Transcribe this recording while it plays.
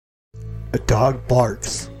A dog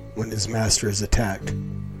barks when his master is attacked.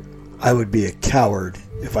 I would be a coward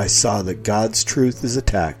if I saw that God's truth is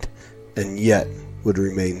attacked and yet would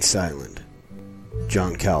remain silent.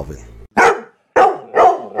 John Calvin.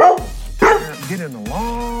 Get in a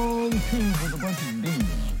long tube with a bunch of demons.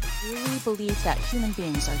 Really believe that human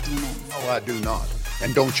beings are demons? No, I do not.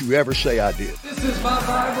 And don't you ever say I did. This is my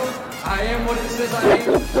Bible. I am what it says I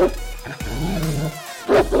am.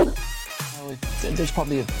 There's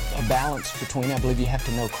probably a balance between, I believe you have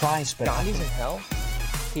to know Christ, but... God is in hell.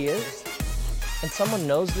 He is. And someone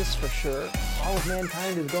knows this for sure. all of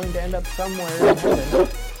mankind is going to end up somewhere in heaven.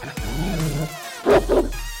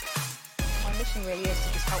 My mission really is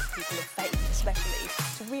to just help people of faith, especially,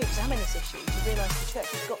 to re-examine this issue, to realise the church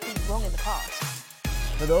has got things wrong in the past.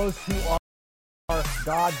 For those who are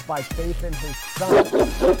God's by faith in His Son.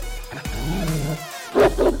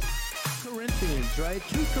 Corinthians, right?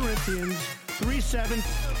 2 Corinthians 3:7.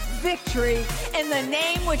 Victory in the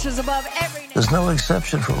name which is above every name. There's no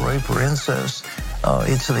exception for rape or incest.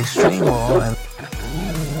 It's an extreme law.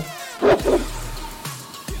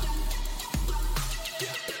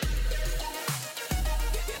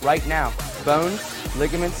 Right now, bones,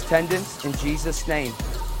 ligaments, tendons, in Jesus' name.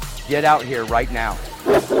 Get out here right now.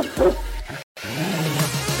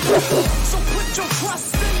 So put your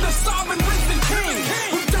trust in the sovereign risen King,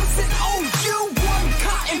 who doesn't owe you one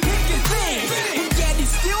cotton picking thing. And yet he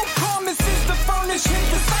still promises to furnish his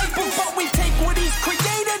disciples, but we take what he's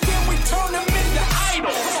created and we turn him into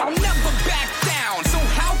idols. I'll never back down, so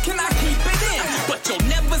how can I keep it in? But you'll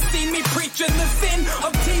never see me preaching the sin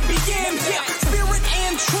of TBN. Yeah, spirit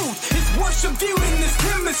and truth is worship viewed in this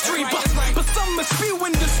chemistry, but some are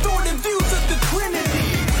spewing distorted views of the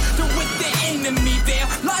Trinity. With the enemy, their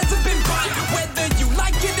lives have been bought. Whether you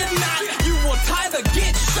like it or not, you will either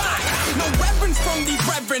get shot. No reverence from these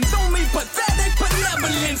reverends, only pathetic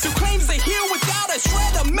benevolence who claims to heal without a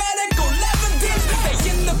shred of medical evidence. They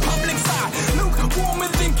in the public side,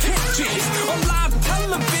 lukewarmer than kitchens. On live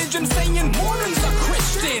television saying mormons are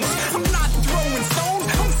Christians. I'm not throwing stones,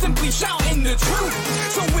 I'm simply shouting the truth.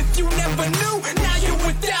 So if you never knew, now you're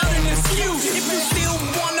without an excuse. If you still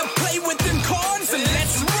wanna play with them cards, then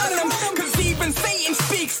let's run them. Cause even Satan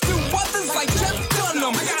speaks to others like Jeff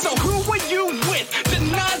Dunham. So who are you with?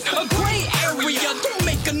 Denies a gray area. Don't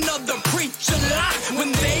make another preacher lie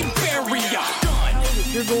when they bury ya.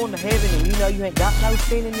 If you're going to heaven and you know you ain't got no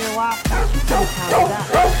sin in your life, it's time to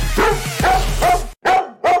die.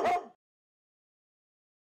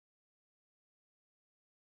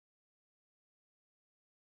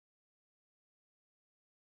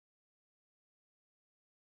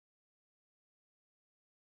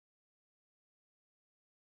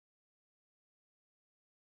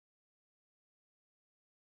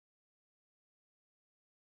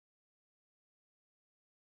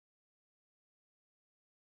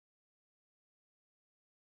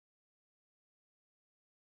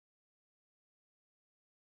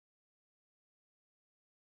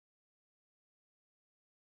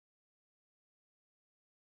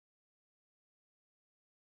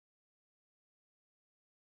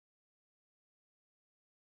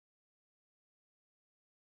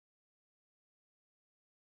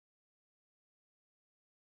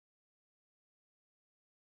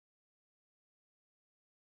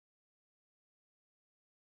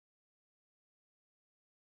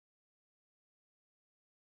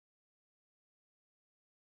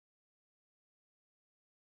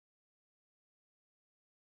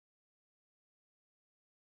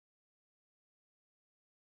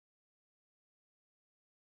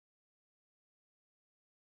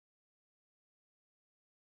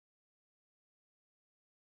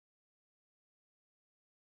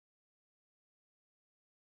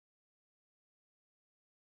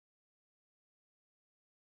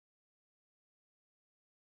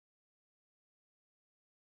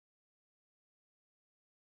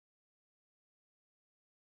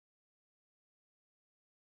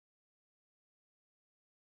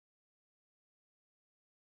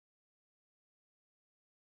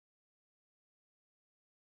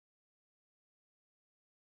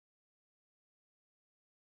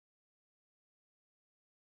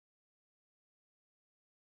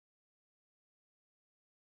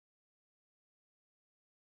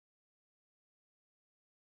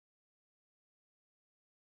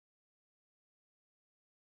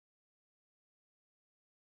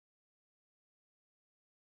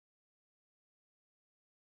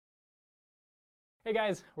 Hey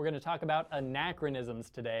guys, we're going to talk about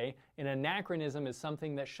anachronisms today. An anachronism is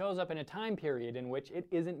something that shows up in a time period in which it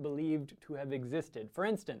isn't believed to have existed. For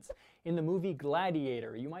instance, in the movie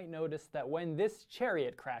Gladiator, you might notice that when this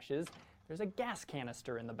chariot crashes, There's a gas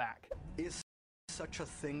canister in the back. Is such a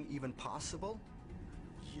thing even possible?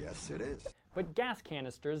 Yes, it is. But gas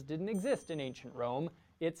canisters didn't exist in ancient Rome.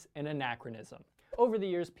 It's an anachronism. Over the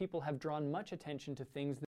years, people have drawn much attention to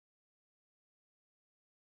things that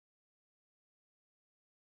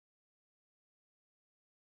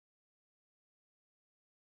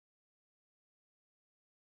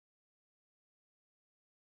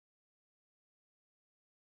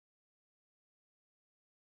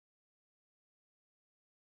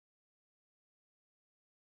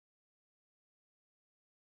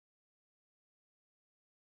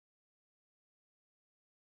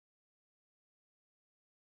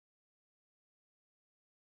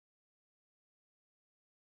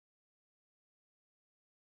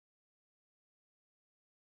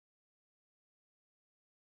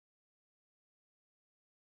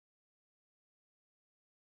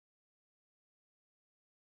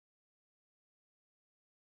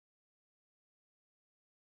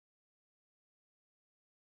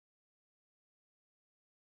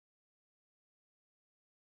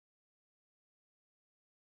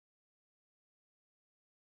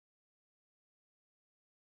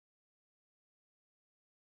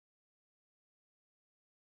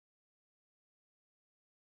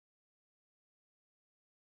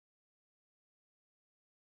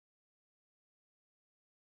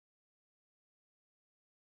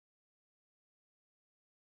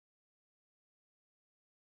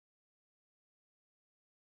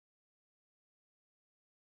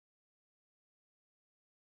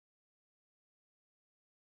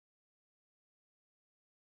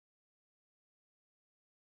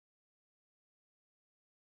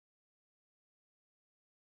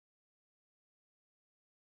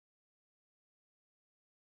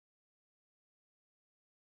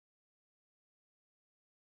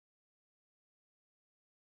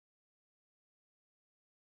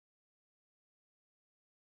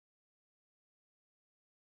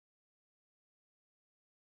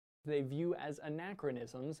they view as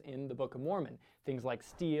anachronisms in the Book of Mormon. Things like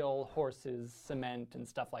steel, horses, cement, and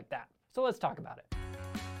stuff like that. So let's talk about it.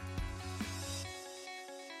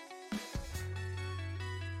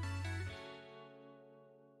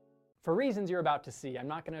 For reasons you're about to see, I'm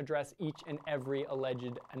not going to address each and every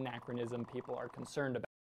alleged anachronism people are concerned about.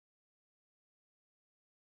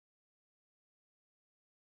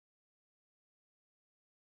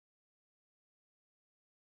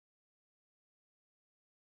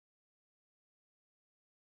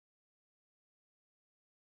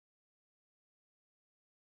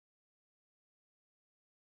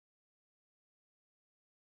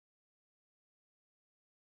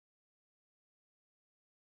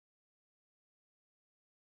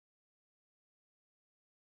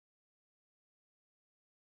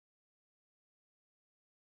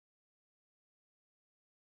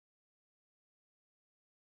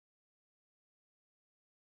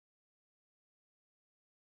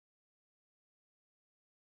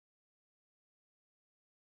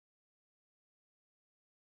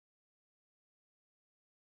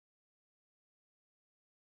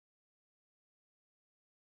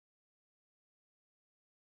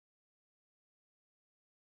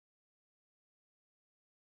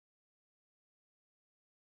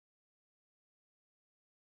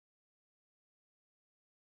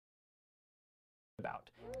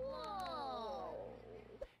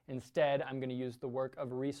 Instead, I'm going to use the work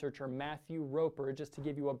of researcher Matthew Roper just to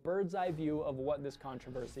give you a bird's eye view of what this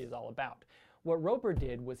controversy is all about. What Roper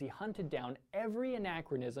did was he hunted down every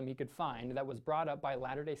anachronism he could find that was brought up by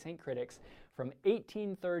Latter-day Saint critics from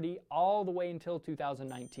 1830 all the way until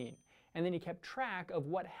 2019. And then he kept track of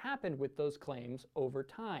what happened with those claims over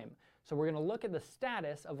time. So we're going to look at the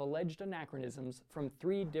status of alleged anachronisms from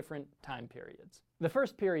 3 different time periods. The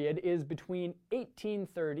first period is between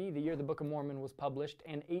 1830, the year the Book of Mormon was published,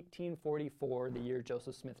 and 1844, the year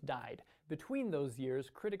Joseph Smith died. Between those years,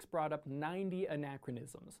 critics brought up 90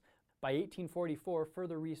 anachronisms. By 1844,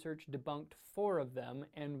 further research debunked 4 of them,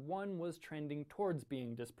 and 1 was trending towards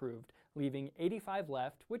being disproved, leaving 85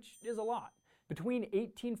 left, which is a lot. Between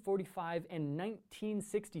 1845 and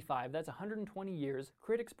 1965, that's 120 years,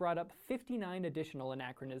 critics brought up 59 additional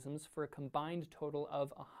anachronisms for a combined total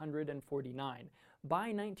of 149. By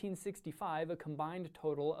 1965, a combined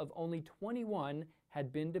total of only 21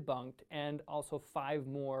 had been debunked, and also 5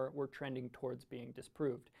 more were trending towards being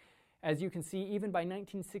disproved. As you can see, even by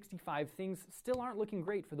 1965, things still aren't looking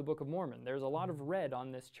great for the Book of Mormon. There's a lot of red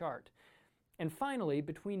on this chart. And finally,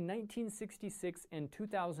 between 1966 and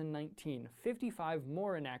 2019, 55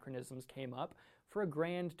 more anachronisms came up for a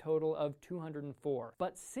grand total of 204.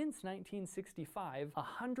 But since 1965,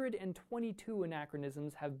 122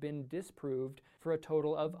 anachronisms have been disproved for a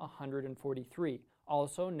total of 143.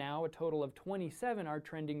 Also, now a total of 27 are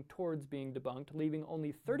trending towards being debunked, leaving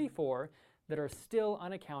only 34 that are still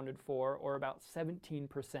unaccounted for, or about 17%.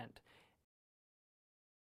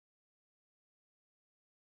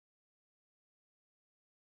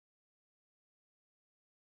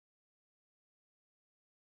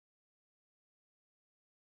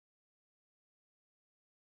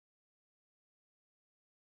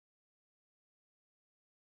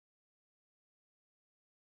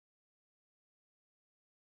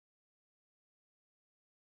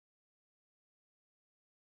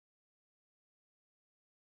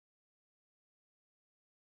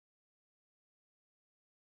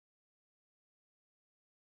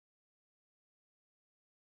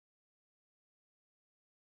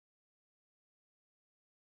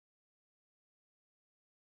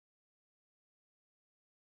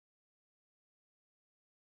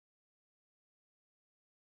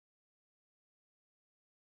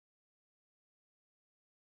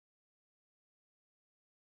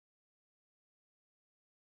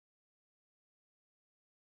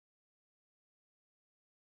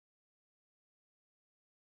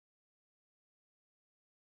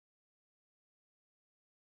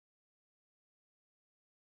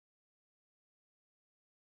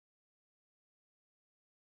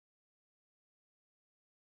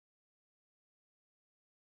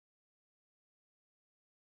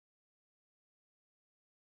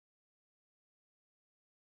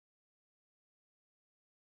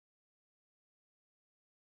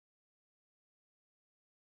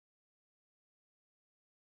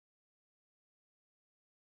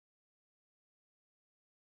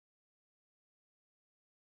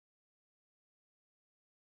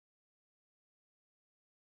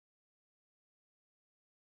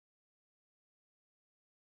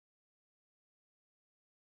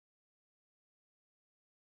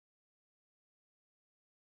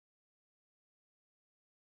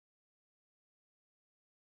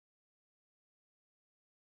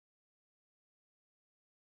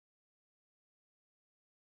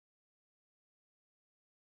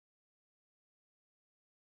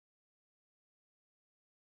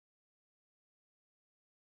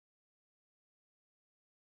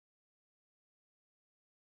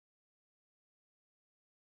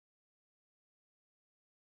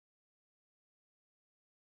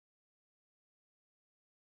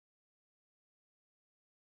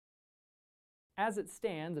 As it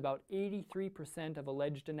stands, about 83% of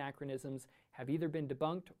alleged anachronisms have either been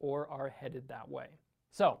debunked or are headed that way.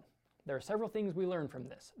 So, there are several things we learn from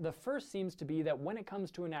this. The first seems to be that when it comes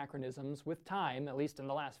to anachronisms, with time, at least in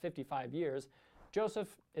the last 55 years,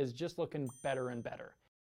 Joseph is just looking better and better.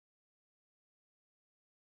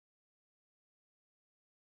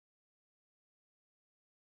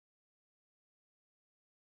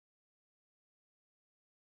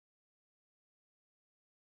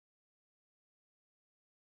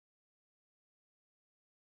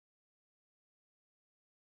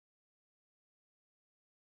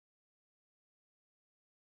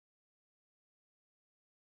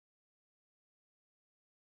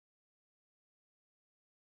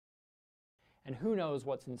 And who knows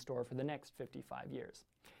what's in store for the next 55 years.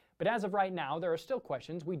 But as of right now, there are still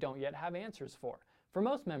questions we don't yet have answers for. For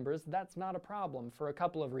most members, that's not a problem for a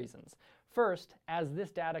couple of reasons. First, as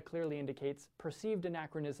this data clearly indicates, perceived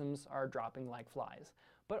anachronisms are dropping like flies.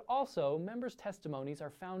 But also, members' testimonies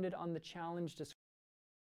are founded on the challenge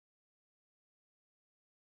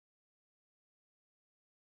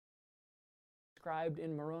described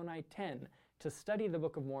in Moroni 10, to study the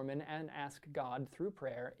Book of Mormon and ask God through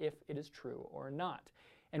prayer if it is true or not.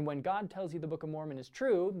 And when God tells you the Book of Mormon is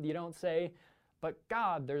true, you don't say, "But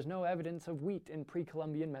God, there's no evidence of wheat in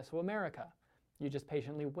pre-Columbian Mesoamerica." You just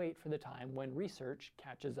patiently wait for the time when research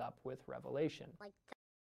catches up with revelation.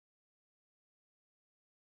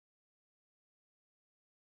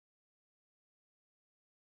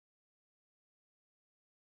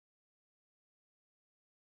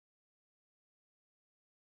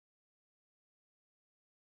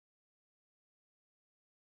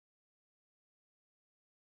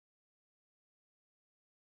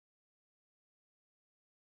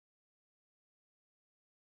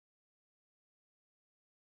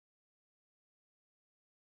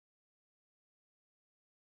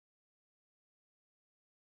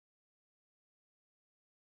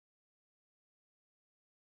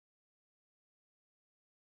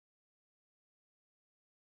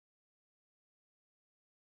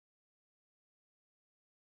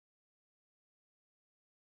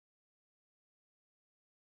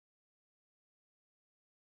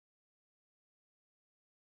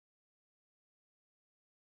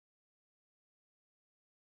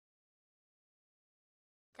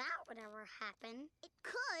 would ever happen. It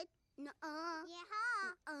could. Nuh-uh.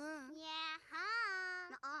 Yeah-ha. Yeah-ha.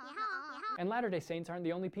 Nuh-uh. Yeah-ha. And Latter-day Saints aren't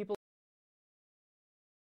the only people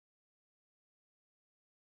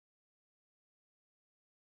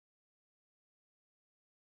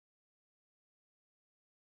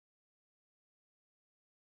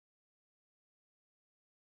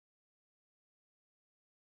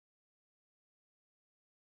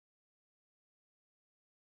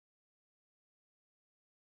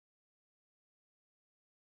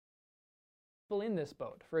in this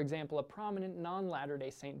boat. For example, a prominent non-Latter-day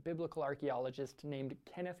Saint biblical archaeologist named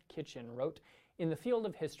Kenneth Kitchen wrote, "In the field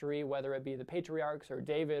of history, whether it be the patriarchs or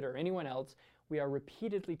David or anyone else, we are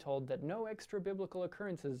repeatedly told that no extra-biblical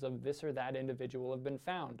occurrences of this or that individual have been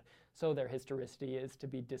found, so their historicity is to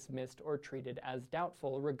be dismissed or treated as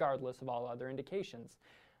doubtful regardless of all other indications.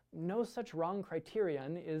 No such wrong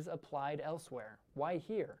criterion is applied elsewhere. Why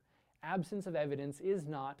here? Absence of evidence is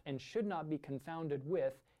not and should not be confounded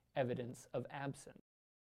with evidence of absence."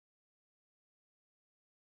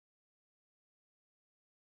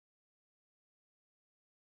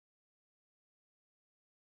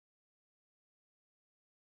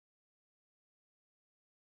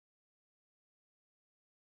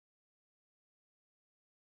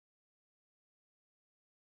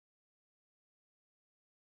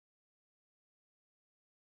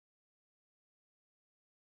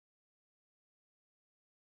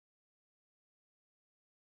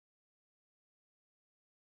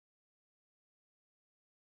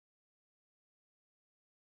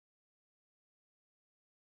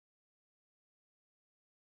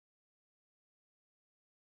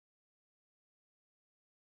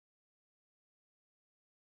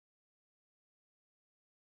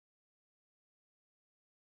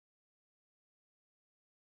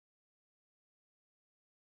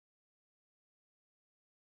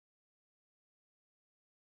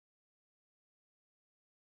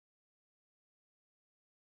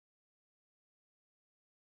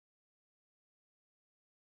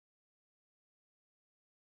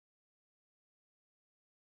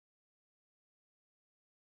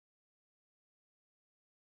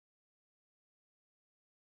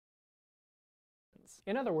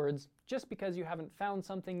 In other words, just because you haven't found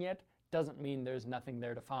something yet doesn't mean there's nothing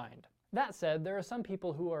there to find. That said, there are some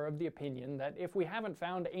people who are of the opinion that if we haven't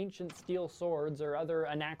found ancient steel swords or other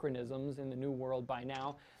anachronisms in the New World by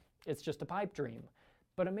now, it's just a pipe dream.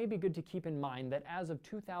 But it may be good to keep in mind that as of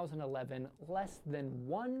 2011, less than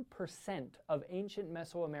 1% of ancient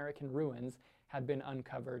Mesoamerican ruins have been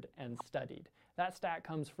uncovered and studied. That stat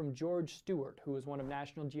comes from George Stewart, who is one of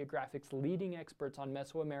National Geographic's leading experts on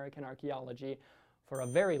Mesoamerican archaeology for a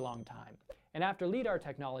very long time. And after LIDAR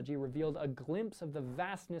technology revealed a glimpse of the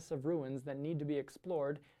vastness of ruins that need to be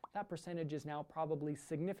explored, that percentage is now probably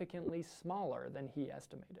significantly smaller than he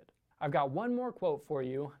estimated. I've got one more quote for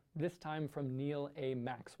you, this time from Neil A.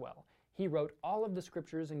 Maxwell. He wrote, "All of the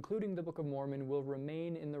scriptures, including the Book of Mormon, will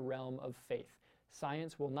remain in the realm of faith.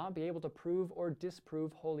 Science will not be able to prove or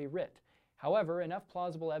disprove Holy Writ. However, enough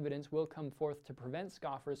plausible evidence will come forth to prevent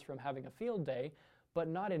scoffers from having a field day, but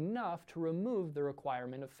not enough to remove the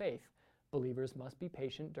requirement of faith. Believers must be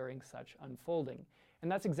patient during such unfolding." And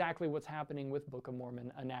that's exactly what's happening with Book of Mormon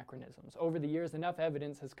anachronisms. Over the years, enough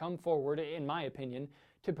evidence has come forward, in my opinion,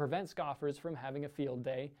 to prevent scoffers from having a field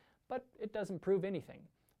day, but it doesn't prove anything.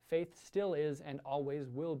 Faith still is and always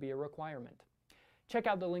will be a requirement. Check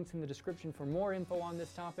out the links in the description for more info on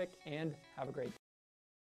this topic, and have a great day.